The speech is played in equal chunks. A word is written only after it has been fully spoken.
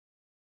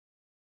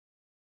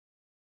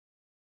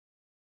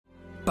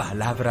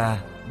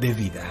Palabra de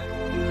vida.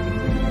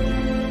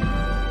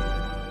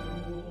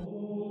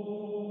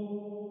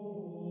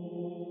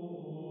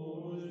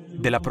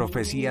 De la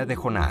profecía de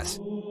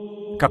Jonás,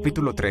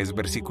 capítulo 3,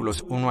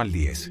 versículos 1 al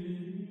 10.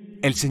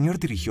 El Señor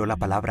dirigió la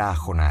palabra a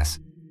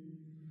Jonás.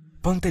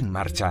 Ponte en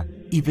marcha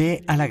y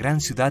ve a la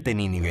gran ciudad de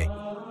Nínive.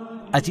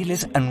 Allí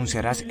les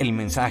anunciarás el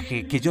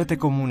mensaje que yo te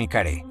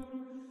comunicaré.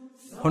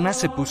 Jonás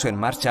se puso en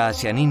marcha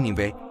hacia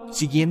Nínive,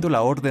 siguiendo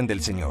la orden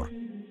del Señor.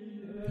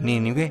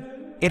 Nínive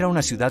era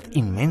una ciudad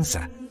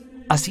inmensa.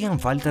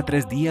 Hacían falta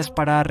 3 días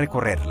para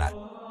recorrerla.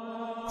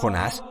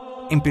 Jonás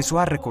empezó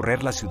a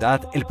recorrer la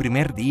ciudad el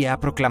primer día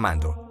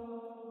proclamando: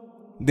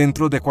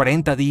 dentro de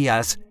 40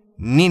 días,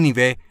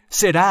 Nínive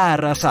será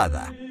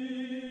arrasada.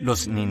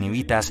 Los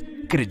ninivitas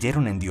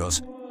creyeron en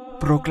Dios,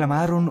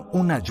 proclamaron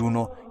un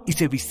ayuno y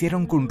se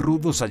vistieron con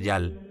rudo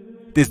sayal,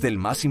 desde el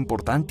más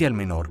importante al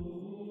menor.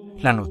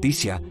 La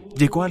noticia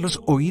llegó a los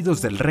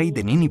oídos del rey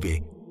de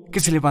Nínive, que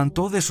se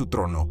levantó de su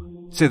trono,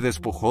 se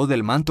despojó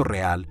del manto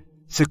real,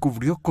 se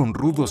cubrió con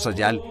rudo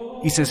sayal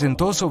y se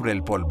sentó sobre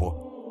el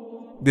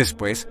polvo.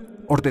 Después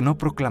ordenó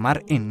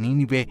proclamar en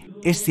Nínive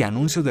este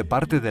anuncio de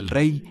parte del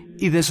rey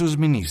y de sus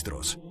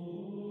ministros: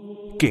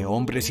 que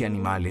hombres y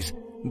animales,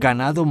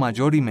 ganado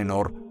mayor y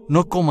menor,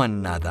 no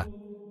coman nada,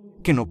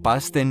 que no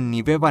pasten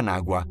ni beban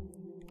agua,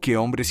 que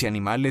hombres y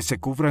animales se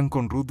cubran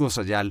con rudo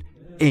sayal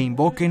e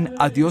invoquen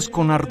a Dios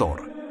con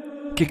ardor,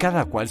 que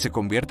cada cual se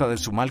convierta de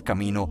su mal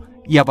camino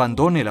y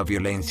abandone la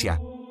violencia.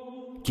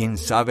 ¿Quién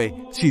sabe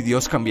si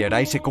Dios cambiará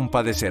y se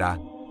compadecerá,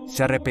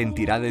 se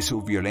arrepentirá de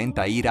su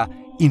violenta ira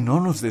y no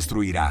nos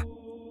destruirá?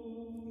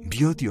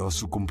 Vio Dios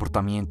su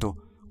comportamiento,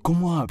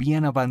 cómo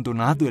habían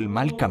abandonado el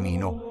mal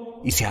camino,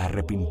 y se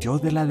arrepintió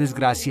de la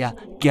desgracia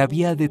que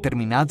había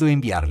determinado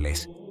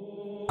enviarles.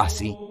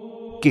 Así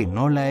que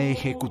no la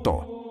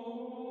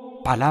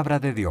ejecutó. Palabra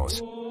de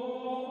Dios.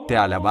 Te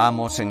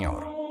alabamos,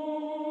 Señor.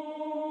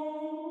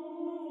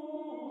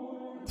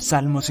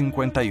 Salmo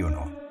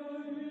 51.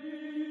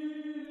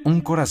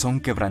 Un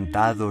corazón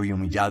quebrantado y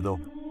humillado,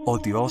 oh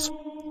Dios,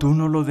 tú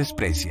no lo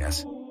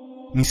desprecias.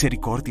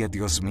 Misericordia,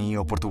 Dios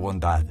mío, por tu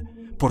bondad,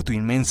 por tu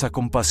inmensa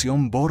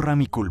compasión borra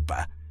mi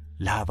culpa,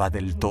 lava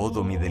del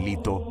todo mi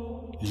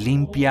delito,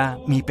 limpia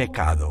mi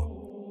pecado.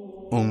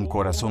 Un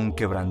corazón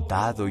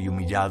quebrantado y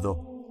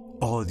humillado,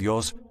 oh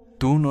Dios,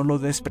 tú no lo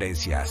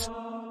desprecias.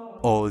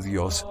 Oh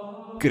Dios,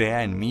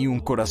 crea en mí un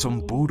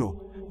corazón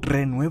puro,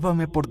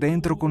 renuévame por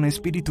dentro con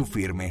espíritu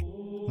firme.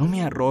 No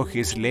me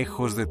arrojes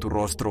lejos de tu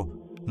rostro,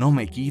 no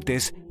me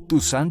quites tu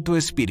santo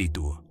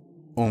espíritu.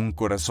 Un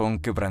corazón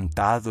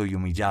quebrantado y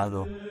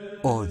humillado,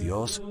 oh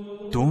Dios,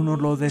 tú no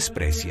lo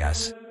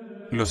desprecias.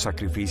 Los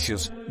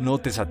sacrificios no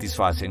te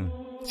satisfacen.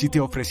 Si te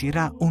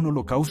ofreciera un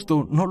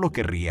holocausto, no lo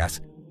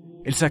querrías.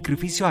 El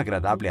sacrificio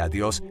agradable a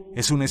Dios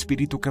es un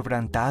espíritu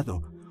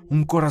quebrantado,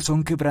 un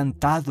corazón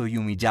quebrantado y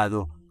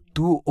humillado.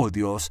 Tú, oh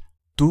Dios,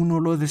 tú no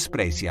lo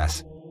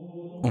desprecias.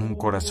 Un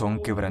corazón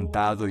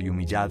quebrantado y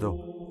humillado,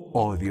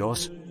 oh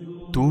Dios,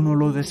 tú no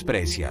lo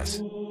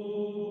desprecias.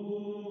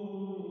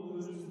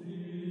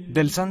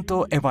 Del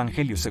Santo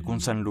Evangelio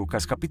según San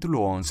Lucas,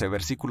 capítulo 11,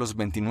 versículos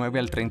 29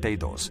 al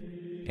 32.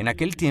 En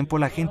aquel tiempo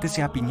la gente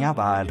se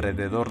apiñaba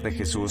alrededor de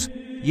Jesús,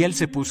 y él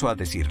se puso a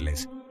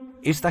decirles: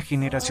 esta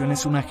generación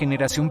es una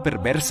generación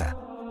perversa.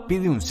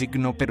 Pide un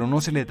signo, pero no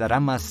se le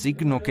dará más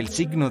signo que el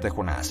signo de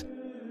Jonás.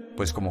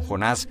 Pues como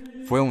Jonás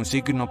fue un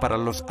signo para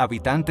los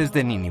habitantes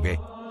de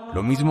Nínive,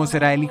 lo mismo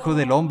será el Hijo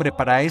del Hombre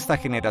para esta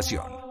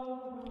generación.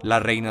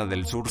 La reina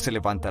del sur se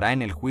levantará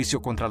en el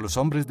juicio contra los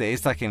hombres de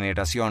esta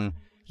generación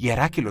y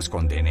hará que los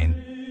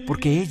condenen,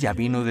 porque ella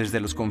vino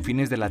desde los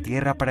confines de la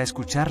tierra para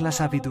escuchar la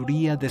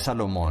sabiduría de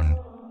Salomón.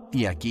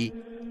 Y aquí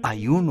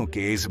hay uno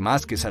que es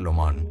más que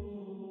Salomón.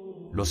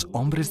 Los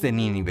hombres de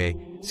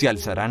Nínive se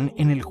alzarán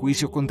en el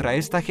juicio contra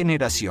esta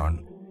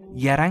generación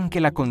y harán que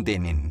la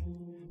condenen,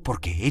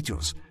 porque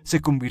ellos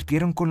se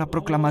convirtieron con la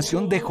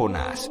proclamación de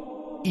Jonás.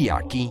 Y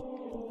aquí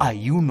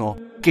hay uno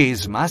que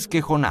es más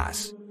que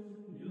Jonás.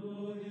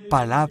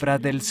 Palabra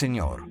del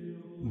Señor.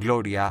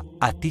 Gloria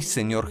a ti,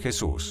 Señor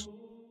Jesús.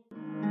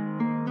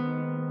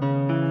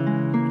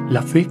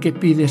 La fe que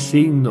pide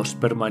signos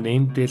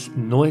permanentes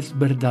no es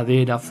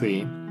verdadera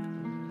fe.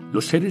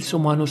 Los seres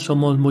humanos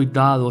somos muy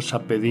dados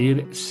a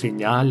pedir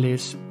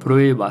señales,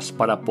 pruebas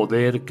para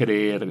poder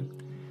creer.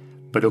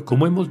 Pero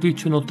como hemos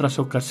dicho en otras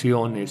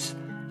ocasiones,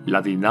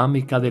 la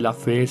dinámica de la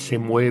fe se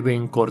mueve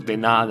en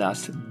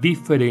coordenadas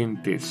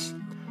diferentes.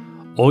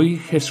 Hoy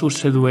Jesús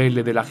se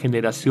duele de la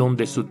generación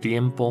de su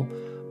tiempo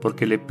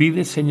porque le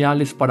pide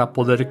señales para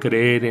poder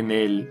creer en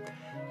Él.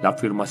 La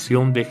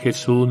afirmación de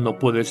Jesús no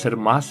puede ser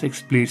más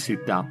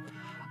explícita.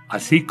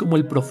 Así como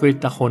el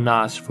profeta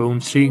Jonás fue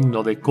un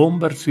signo de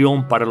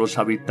conversión para los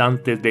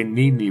habitantes de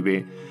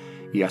Nínive,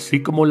 y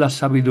así como la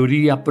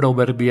sabiduría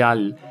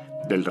proverbial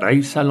del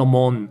rey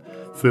Salomón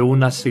fue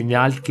una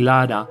señal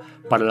clara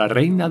para la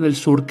reina del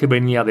sur que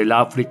venía del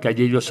África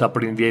y ellos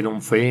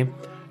aprendieron fe,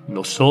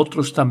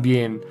 nosotros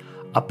también,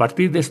 a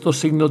partir de estos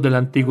signos del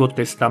Antiguo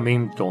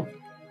Testamento,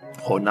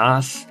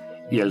 Jonás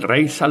y el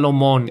rey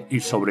Salomón, y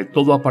sobre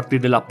todo a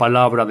partir de la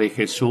palabra de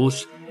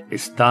Jesús,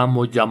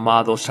 estamos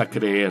llamados a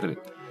creer.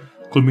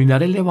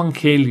 Culminaré el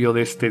Evangelio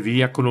de este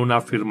día con una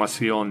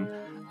afirmación: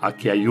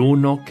 aquí hay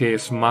uno que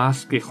es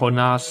más que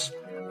Jonás,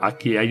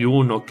 aquí hay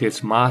uno que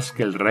es más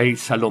que el rey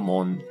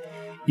Salomón.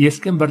 Y es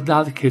que en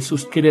verdad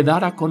Jesús quiere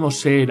dar a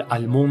conocer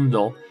al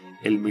mundo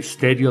el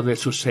misterio de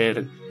su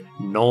ser.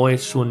 No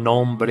es un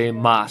hombre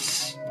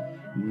más,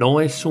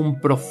 no es un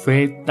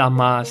profeta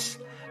más,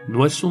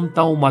 no es un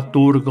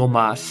taumaturgo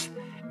más,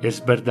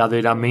 es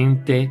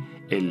verdaderamente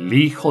el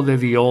Hijo de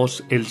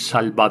Dios, el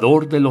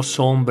Salvador de los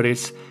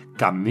hombres,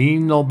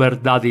 camino,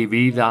 verdad y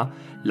vida,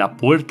 la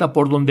puerta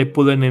por donde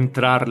pueden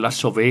entrar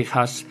las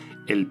ovejas,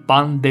 el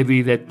pan de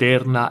vida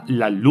eterna,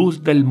 la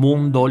luz del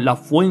mundo, la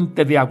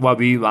fuente de agua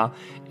viva,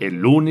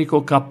 el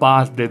único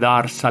capaz de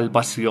dar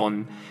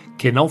salvación,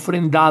 quien ha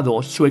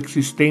ofrendado su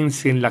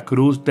existencia en la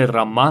cruz,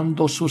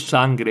 derramando su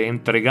sangre,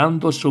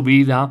 entregando su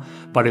vida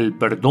para el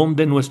perdón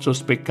de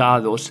nuestros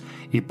pecados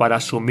y para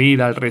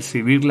asumir, al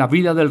recibir la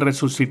vida del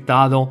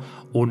resucitado,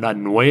 una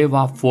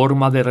nueva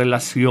forma de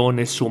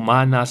relaciones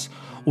humanas,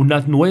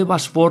 unas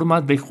nuevas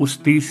formas de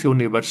justicia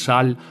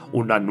universal,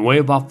 una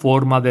nueva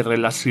forma de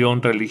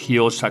relación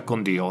religiosa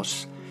con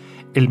Dios.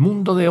 El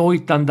mundo de hoy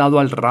tan dado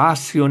al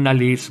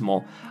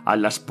racionalismo, a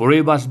las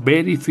pruebas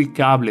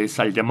verificables,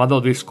 al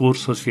llamado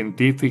discurso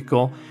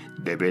científico,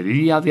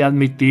 debería de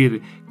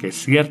admitir que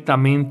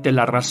ciertamente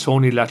la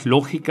razón y las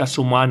lógicas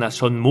humanas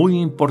son muy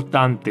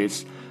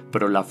importantes,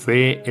 pero la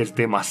fe es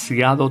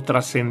demasiado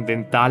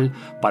trascendental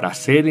para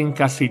ser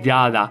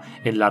encasillada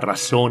en las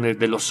razones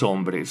de los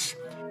hombres.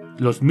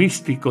 Los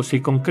místicos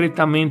y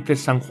concretamente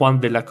San Juan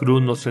de la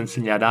Cruz nos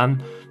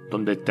enseñarán: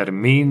 donde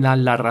termina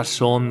la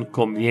razón,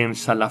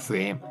 comienza la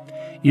fe.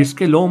 Y es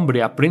que el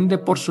hombre aprende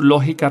por su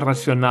lógica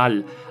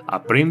racional,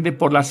 aprende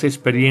por las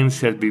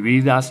experiencias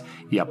vividas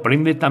y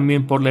aprende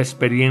también por la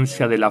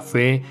experiencia de la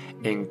fe,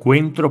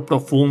 encuentro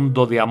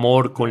profundo de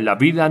amor con la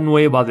vida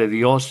nueva de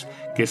Dios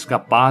que es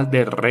capaz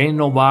de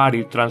renovar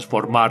y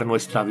transformar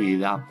nuestra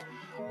vida.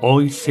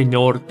 Hoy,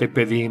 Señor, te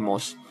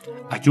pedimos,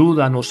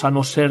 ayúdanos a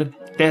no ser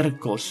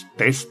tercos,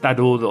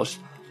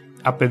 testarudos,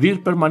 a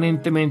pedir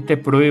permanentemente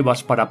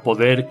pruebas para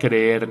poder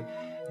creer.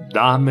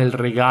 Dame el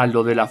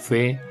regalo de la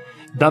fe,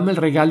 dame el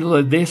regalo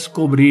de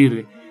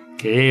descubrir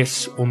que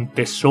es un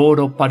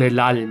tesoro para el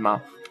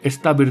alma,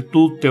 esta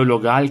virtud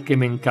teologal que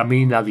me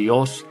encamina a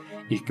Dios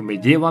y que me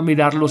lleva a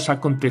mirar los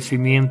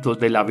acontecimientos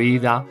de la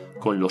vida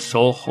con los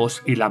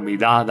ojos y la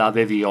mirada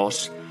de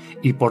Dios,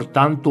 y por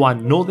tanto a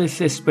no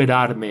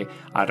desesperarme,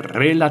 a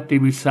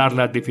relativizar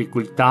las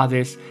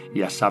dificultades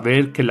y a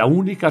saber que la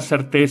única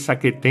certeza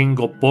que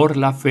tengo por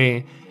la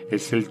fe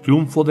es el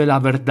triunfo de la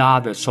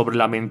verdad sobre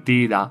la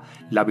mentira,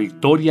 la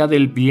victoria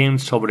del bien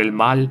sobre el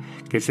mal,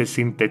 que se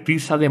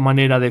sintetiza de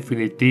manera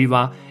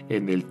definitiva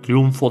en el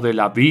triunfo de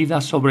la vida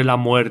sobre la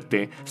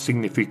muerte,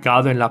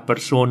 significado en la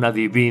persona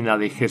divina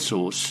de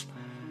Jesús.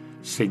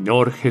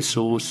 Señor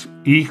Jesús,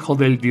 Hijo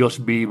del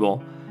Dios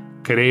vivo,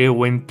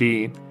 creo en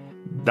ti.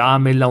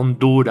 Dame la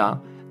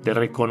hondura de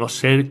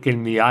reconocer que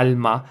en mi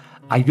alma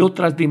hay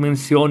otras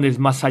dimensiones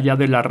más allá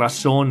de las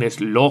razones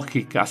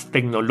lógicas,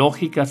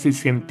 tecnológicas y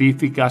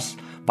científicas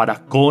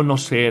para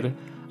conocer.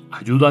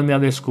 Ayúdame a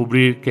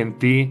descubrir que en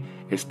ti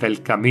está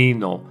el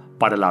camino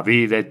para la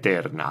vida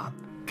eterna.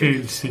 Que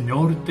el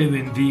Señor te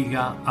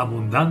bendiga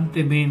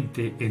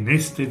abundantemente en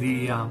este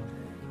día,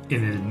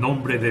 en el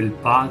nombre del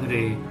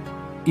Padre,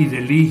 y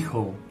del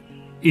Hijo,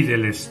 y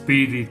del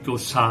Espíritu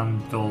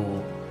Santo.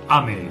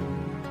 Amén.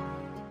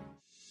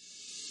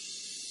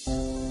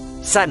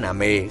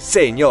 Sáname,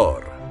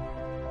 Señor.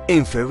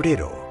 En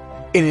febrero,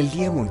 en el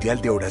Día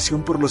Mundial de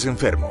Oración por los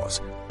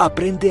Enfermos,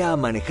 aprende a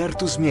manejar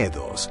tus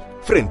miedos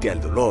frente al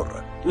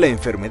dolor, la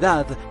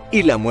enfermedad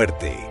y la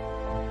muerte.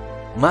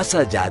 Más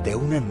allá de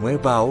una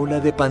nueva ola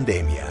de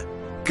pandemia,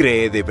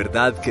 cree de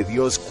verdad que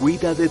Dios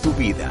cuida de tu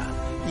vida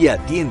y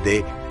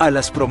atiende a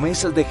las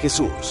promesas de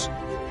Jesús,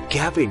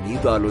 que ha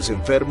venido a los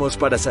enfermos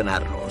para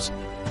sanarlos,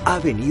 ha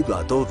venido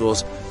a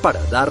todos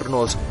para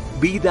darnos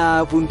vida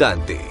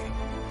abundante.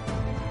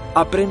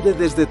 Aprende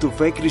desde tu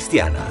fe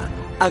cristiana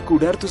a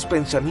curar tus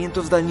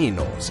pensamientos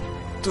dañinos,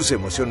 tus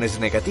emociones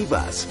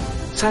negativas.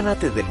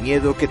 Sánate del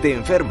miedo que te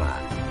enferma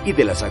y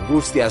de las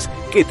angustias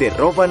que te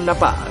roban la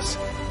paz.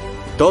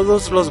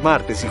 Todos los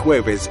martes y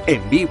jueves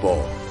en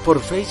vivo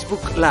por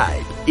Facebook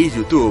Live y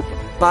YouTube,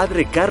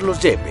 Padre Carlos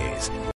Yepes.